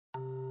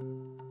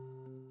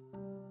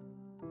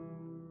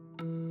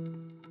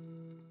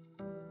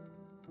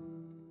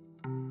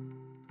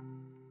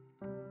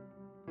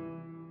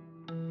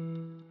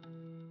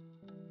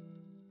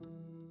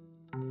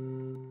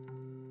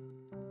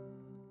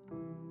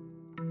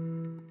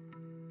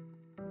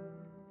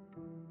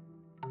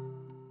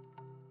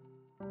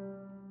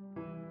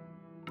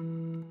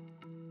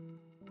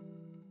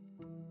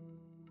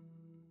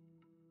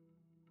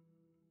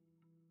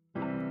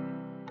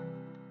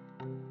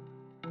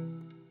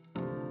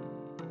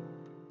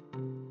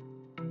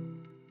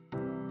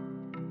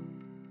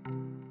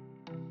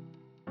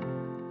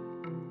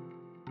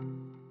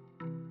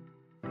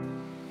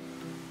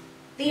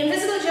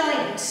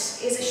Mind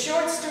is a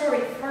short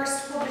story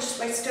first published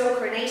by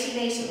Stoker in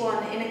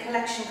 1881 in a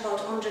collection called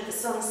Under the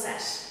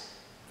Sunset.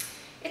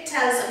 It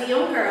tells of a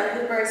young girl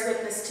who bears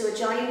witness to a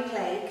giant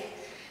plague,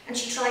 and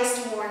she tries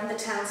to warn the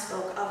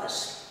townsfolk of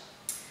it.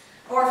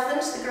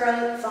 Orphaned, the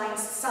girl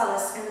finds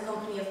solace in the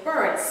company of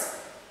birds.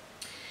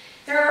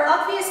 There are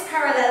obvious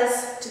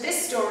parallels to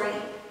this story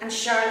and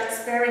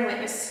Charlotte's bearing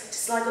witness to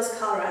Sligo's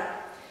cholera,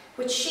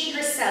 which she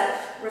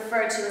herself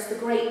referred to as the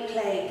Great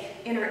Plague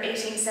in her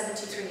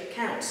 1873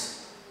 account.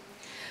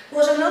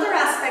 But another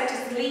aspect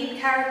is the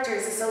lead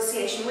character's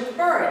association with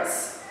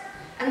birds,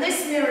 and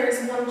this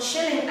mirrors one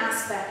chilling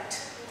aspect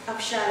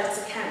of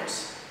Charlotte's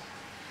account.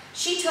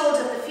 She told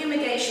of the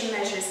fumigation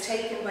measures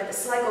taken by the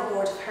Sligo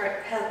Board of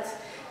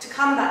Health to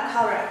combat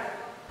cholera.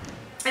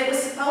 It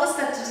was supposed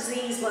that the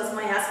disease was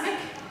miasmic,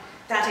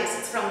 that is,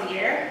 it's from the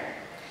air.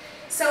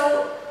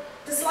 So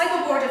the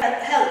Sligo Board of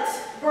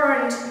Health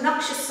burned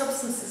noxious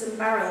substances in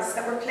barrels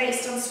that were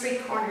placed on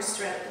street corners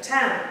throughout the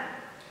town.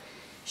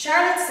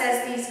 Charlotte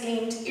says these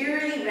gleamed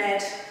eerily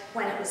red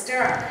when it was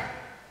dark.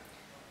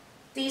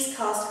 These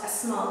caused a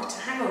smog to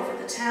hang over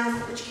the town,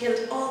 which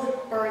killed all the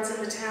birds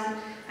in the town,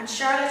 and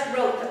Charlotte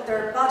wrote that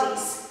their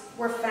bodies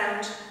were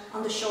found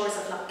on the shores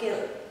of Lough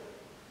Gill.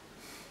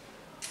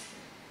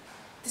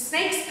 The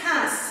Snake's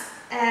Pass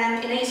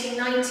in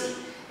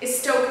 1890 is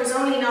Stoker's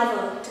only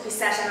novel to be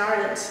set in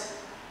Ireland.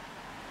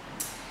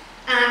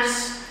 And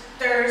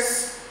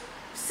there's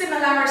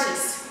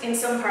similarities in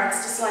some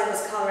parts to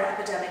Sligo's cholera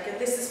epidemic, and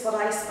this is what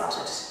I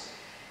spotted.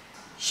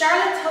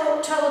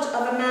 Charlotte told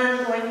of a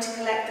man going to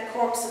collect the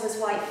corpse of his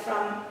wife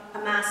from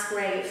a mass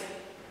grave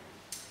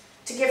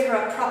to give her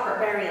a proper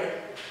burial,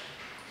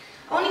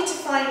 only to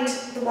find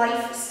the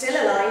wife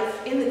still alive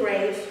in the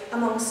grave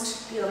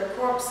amongst the other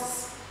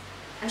corpses.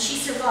 And she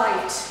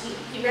survived.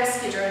 He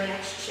rescued her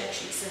and she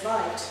actually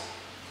survived.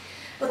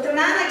 But the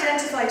man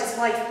identified his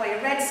wife by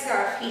a red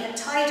scarf he had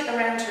tied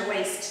around her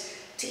waist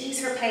to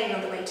ease her pain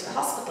on the way to the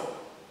hospital.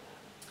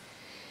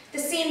 The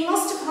scene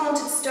must have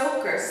haunted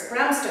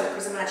Bram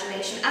Stoker's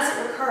imagination as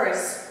it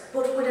recurs,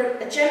 but with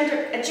a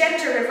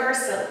gender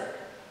reversal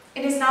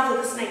in his novel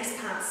The Snake's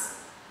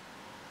Pass.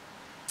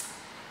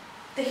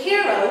 The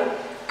hero,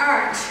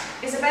 Art,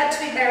 is about to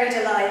be buried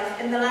alive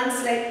in the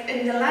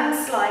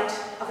landslide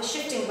of a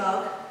shifting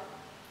bog,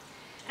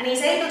 and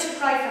he's able to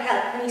cry for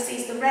help when he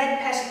sees the red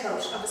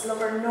petticoat of his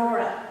lover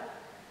Nora.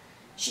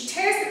 She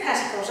tears the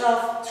petticoat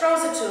off,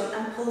 throws it to him,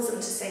 and pulls him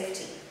to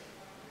safety.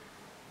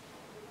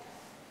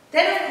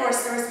 Then, of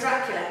course, there is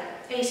Dracula,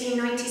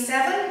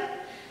 1897,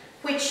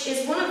 which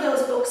is one of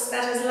those books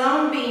that has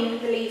long been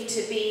believed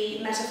to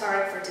be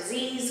metaphoric for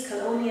disease,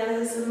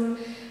 colonialism,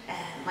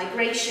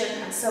 migration,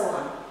 and so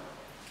on.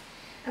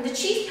 And the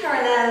chief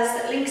parallels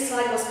that link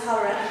Sligo's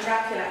cholera and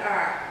Dracula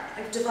are,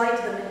 I've divided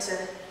them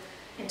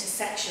into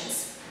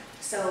sections.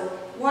 So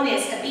one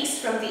is a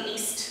beast from the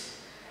east,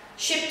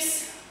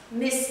 ships,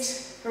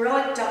 mist,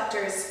 heroic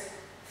doctors,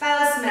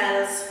 foul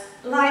smells,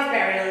 live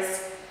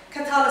burials,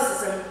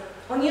 Catholicism,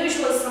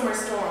 unusual summer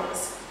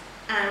storms,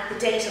 and the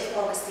date of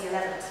August the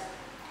 11th.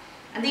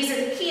 And these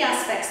are the key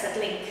aspects that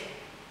link,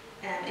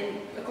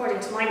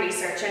 according to my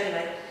research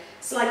anyway,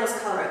 Sligo's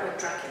cholera with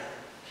Dracula.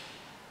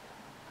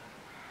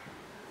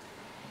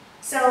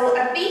 So,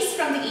 a beast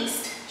from the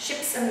east,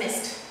 ships and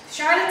mist.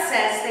 Charlotte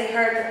says they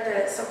heard that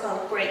the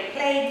so-called Great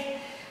Plague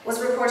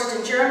was reported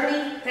in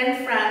Germany,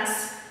 then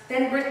France,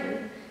 then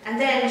Britain, and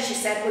then, she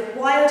said, with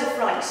wild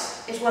affright,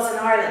 it was in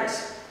Ireland.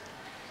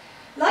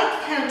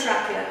 Like Count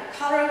Dracula,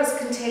 cholera was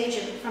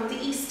contagion from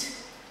the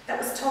east that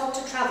was taught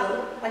to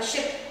travel by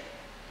ship.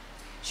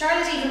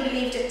 Charlotte even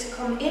believed it to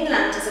come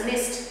inland as a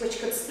mist which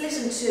could split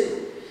in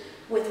two,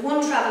 with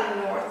one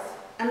travelling north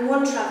and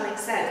one travelling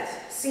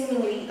south,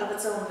 seemingly of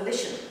its own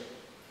volition.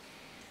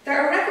 There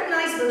are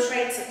recognisable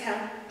traits of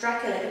Count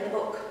Dracula in the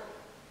book.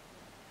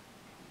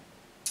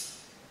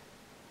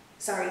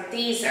 Sorry,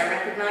 these are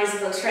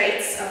recognisable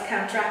traits of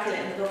Count Dracula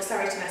in the book.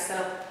 Sorry to mess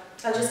that up.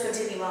 I'll just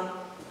continue on.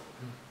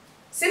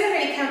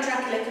 Similarly, Count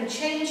Dracula can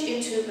change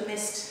into the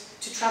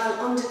mist to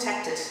travel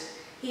undetected.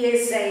 He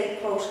is a,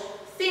 quote,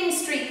 thin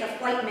streak of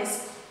white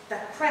mist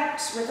that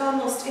crept with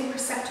almost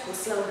imperceptible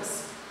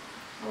slowness,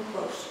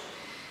 unquote.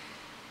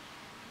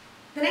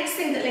 The next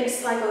thing that links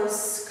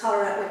Sligo's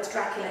cholera with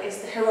Dracula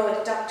is the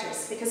heroic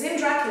doctors, because in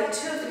Dracula,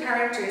 two of the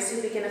characters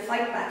who begin a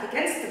fight back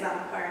against the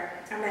vampire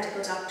are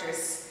medical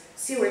doctors,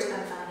 Seward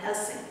and Van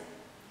Helsing.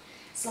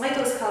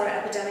 Sligo's cholera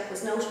epidemic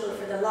was notable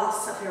for the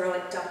loss of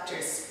heroic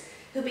doctors,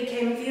 who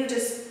became viewed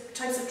as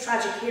types of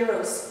tragic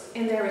heroes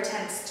in their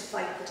attempts to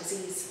fight the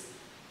disease.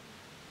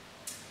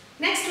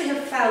 Next we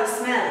have foul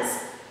smells.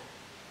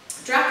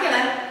 Dracula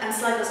and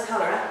Sligo's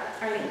cholera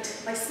are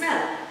linked by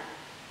smell.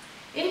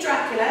 In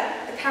Dracula,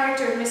 the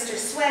character of Mr.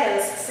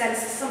 Swales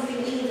senses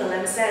something evil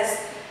and says,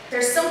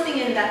 "There's something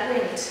in that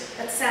wind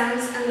that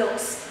sounds and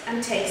looks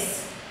and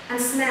tastes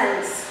and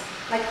smells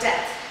like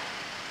death."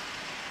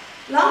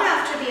 Long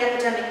after the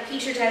epidemic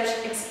petered out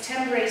in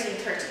September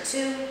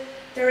 1832,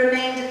 there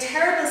remained a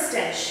terrible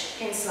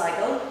stench in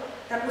Sligo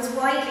that was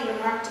widely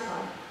remarked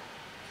upon.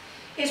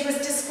 It was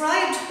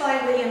described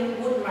by William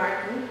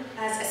Woodmartin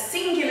as a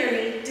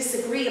singularly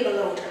disagreeable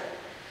odour,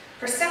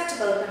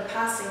 perceptible when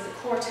passing the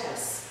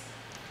courthouse.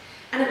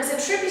 And it was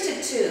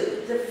attributed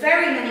to the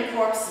very many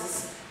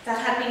corpses that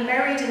had been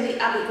buried in the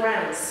abbey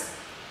grounds,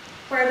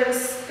 where there was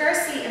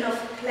scarcely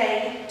enough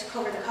clay to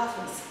cover the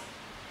coffins.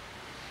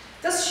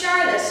 Thus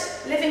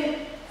Charlotte,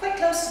 living quite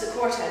close to the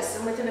courthouse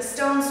and within a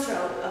stone's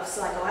throw of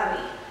Sligo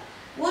Abbey,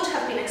 would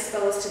have been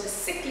exposed to the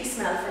sickly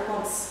smell for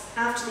months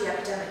after the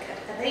epidemic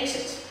had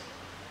abated.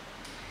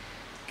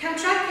 Count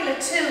Dracula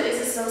too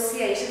is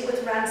associated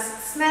with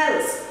rancid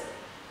smells.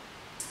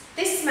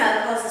 This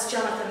smell causes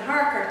Jonathan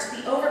Harker to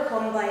be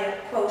overcome by a,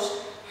 quote,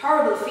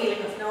 horrible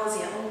feeling of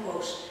nausea,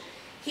 unquote.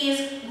 He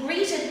is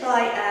greeted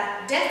by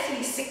a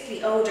deathly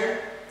sickly odour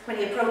when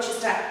he approaches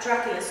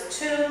Dracula's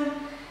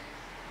tomb,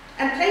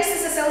 and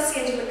places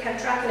associated with Count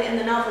Dracula in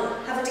the novel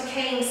have a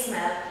decaying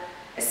smell,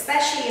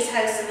 especially his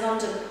house in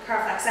London,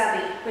 Carfax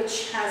Abbey,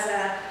 which has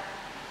a,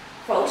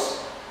 quote,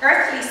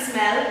 earthly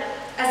smell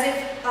as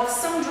if of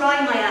some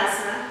dry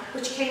miasma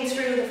which came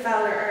through the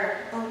fouler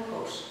air,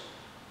 unquote.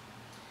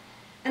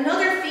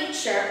 Another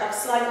feature of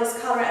Sligo's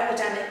cholera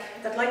epidemic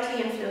that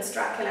likely influenced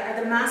Dracula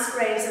are the mass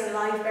graves and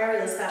live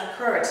burials that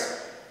occurred.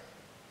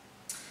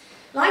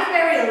 Live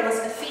burial was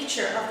a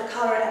feature of the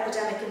cholera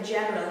epidemic in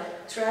general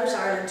throughout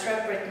Ireland,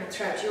 throughout Britain and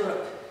throughout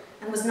Europe,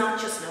 and was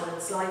not just known in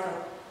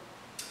Sligo.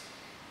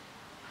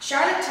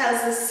 Charlotte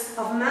tells us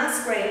of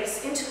mass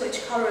graves into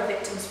which cholera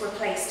victims were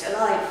placed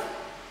alive.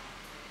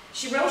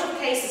 She wrote of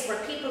cases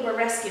where people were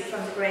rescued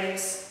from the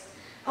graves,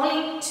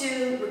 only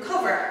to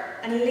recover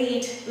and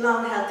lead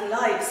long, healthy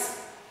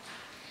lives.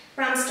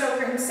 Bram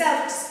Stoker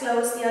himself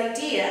disclosed the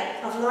idea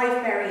of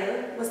live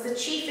burial was the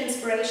chief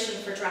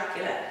inspiration for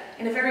Dracula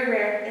in a very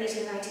rare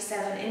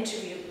 1897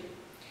 interview.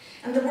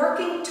 And the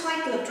working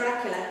title of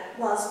Dracula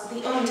was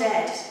The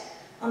Undead,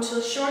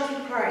 until shortly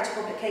prior to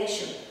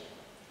publication.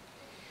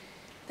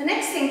 The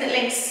next thing that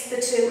links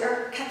the two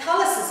are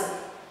Catholicism.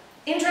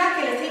 In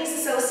Dracula, things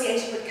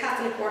associated with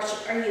Catholic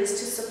worship are used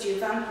to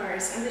subdue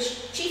vampires, and the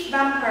chief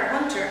vampire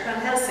hunter,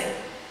 Van Helsing,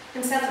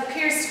 himself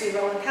appears to be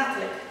Roman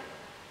Catholic.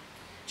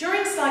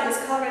 During Sligo's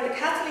cholera, the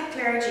Catholic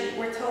clergy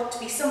were thought to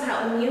be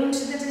somehow immune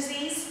to the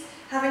disease,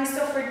 having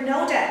suffered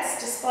no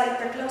deaths despite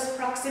their close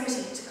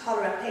proximity to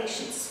cholera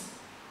patients.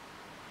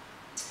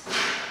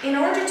 In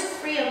order to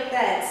free up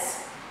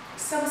beds,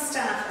 some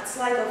staff at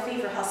Sligo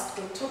Fever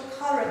Hospital took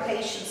cholera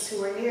patients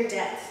who were near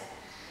death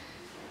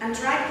and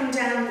dragged them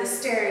down the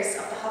stairs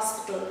of the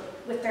hospital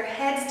with their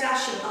heads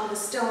dashing on the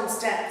stone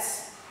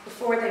steps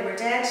before they were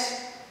dead.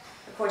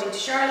 According to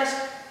Charlotte,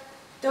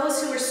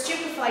 those who were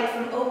stupefied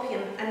from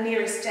opium and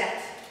nearest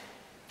death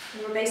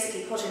were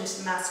basically put into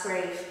the mass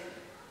grave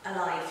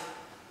alive.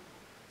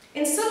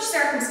 In such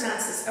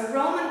circumstances, a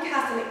Roman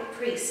Catholic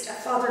priest, a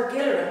Father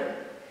Gilleran,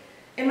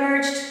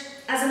 emerged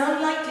as an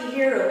unlikely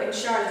hero in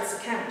Charlotte's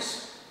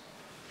account.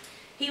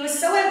 He was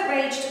so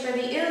outraged by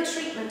the ill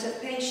treatment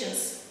of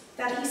patients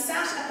that he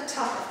sat at the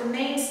top of the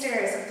main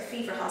stairs of the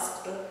fever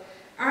hospital,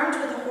 armed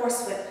with a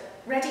horsewhip,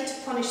 ready to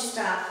punish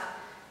staff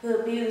who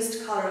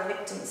abused cholera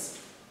victims.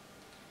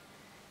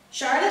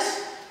 Charlotte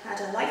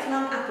had a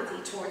lifelong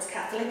apathy towards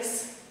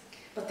Catholics,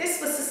 but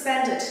this was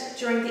suspended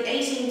during the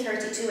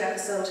 1832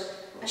 episode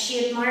as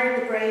she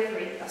admired the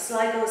bravery of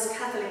Sligo's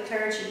Catholic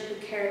clergy who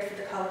cared for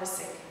the cholera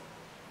sick.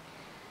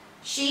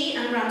 She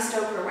and Bram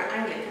Stoker were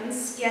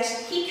Anglicans, yet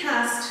he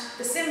cast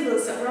the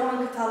symbols of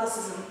Roman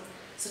Catholicism,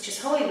 such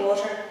as holy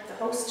water, the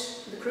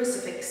host, the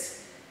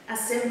crucifix,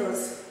 as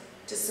symbols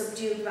to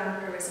subdue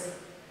vampirism.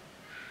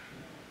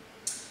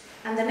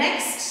 And the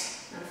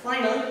next and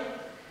final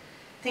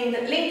thing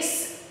that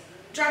links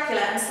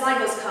Dracula and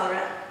Sligo's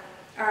cholera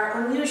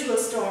are unusual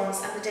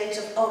storms and the date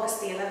of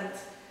August the 11th.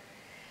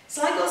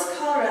 Sligo's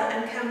cholera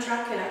and Count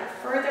Dracula are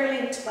further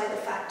linked by the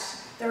fact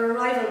their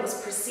arrival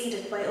was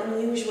preceded by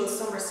unusual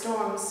summer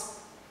storms.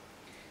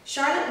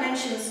 Charlotte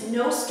mentions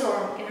no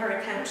storm in her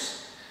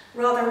account.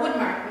 Rather,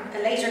 Woodmartin,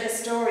 a later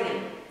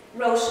historian,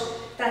 wrote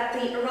that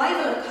the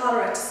arrival of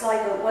cholera to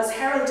Sligo was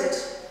heralded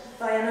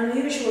by an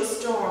unusual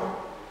storm,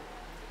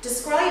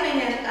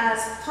 describing it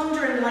as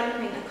thunder and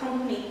lightning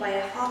accompanied by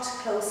a hot,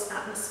 close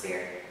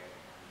atmosphere.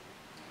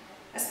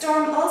 A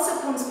storm also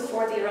comes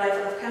before the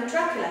arrival of Count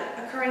Dracula,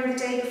 occurring the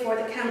day before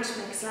the Count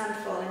makes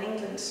landfall in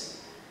England.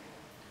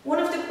 One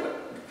of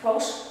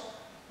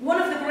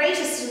the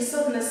greatest and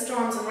suddenest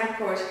storms on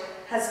record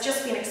has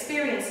just been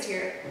experienced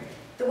here.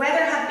 The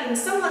weather had been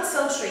somewhat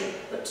sultry,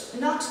 but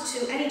not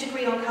to any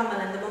degree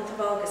uncommon in the month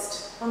of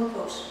August,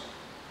 unquote.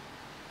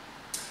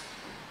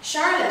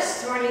 Charlotte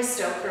Thornley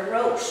Stoker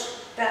wrote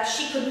that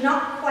she could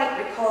not quite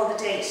recall the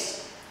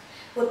date,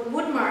 but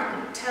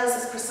Woodmartin tells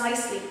us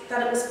precisely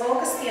that it was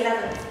August the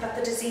 11th that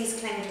the disease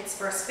claimed its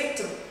first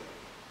victim.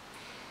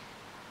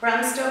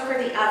 Bram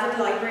Stoker, the avid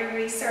library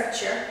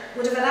researcher,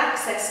 would have had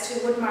access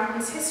to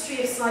Woodmartin's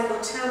History of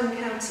Sligo Town and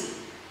County,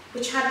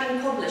 which had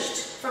been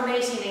published from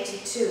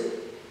 1882.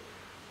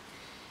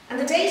 And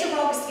the date of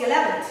August the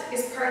 11th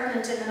is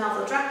pertinent in the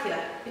novel Dracula,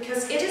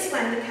 because it is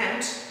when the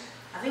Count,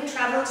 having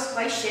travelled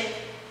by ship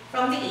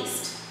from the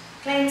east,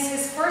 claims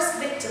his first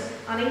victim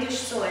on English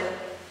soil.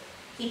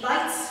 He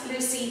bites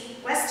Lucy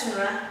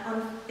Westenra,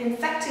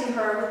 infecting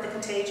her with the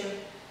contagion,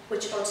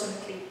 which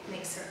ultimately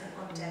makes her an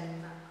undead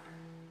vampire.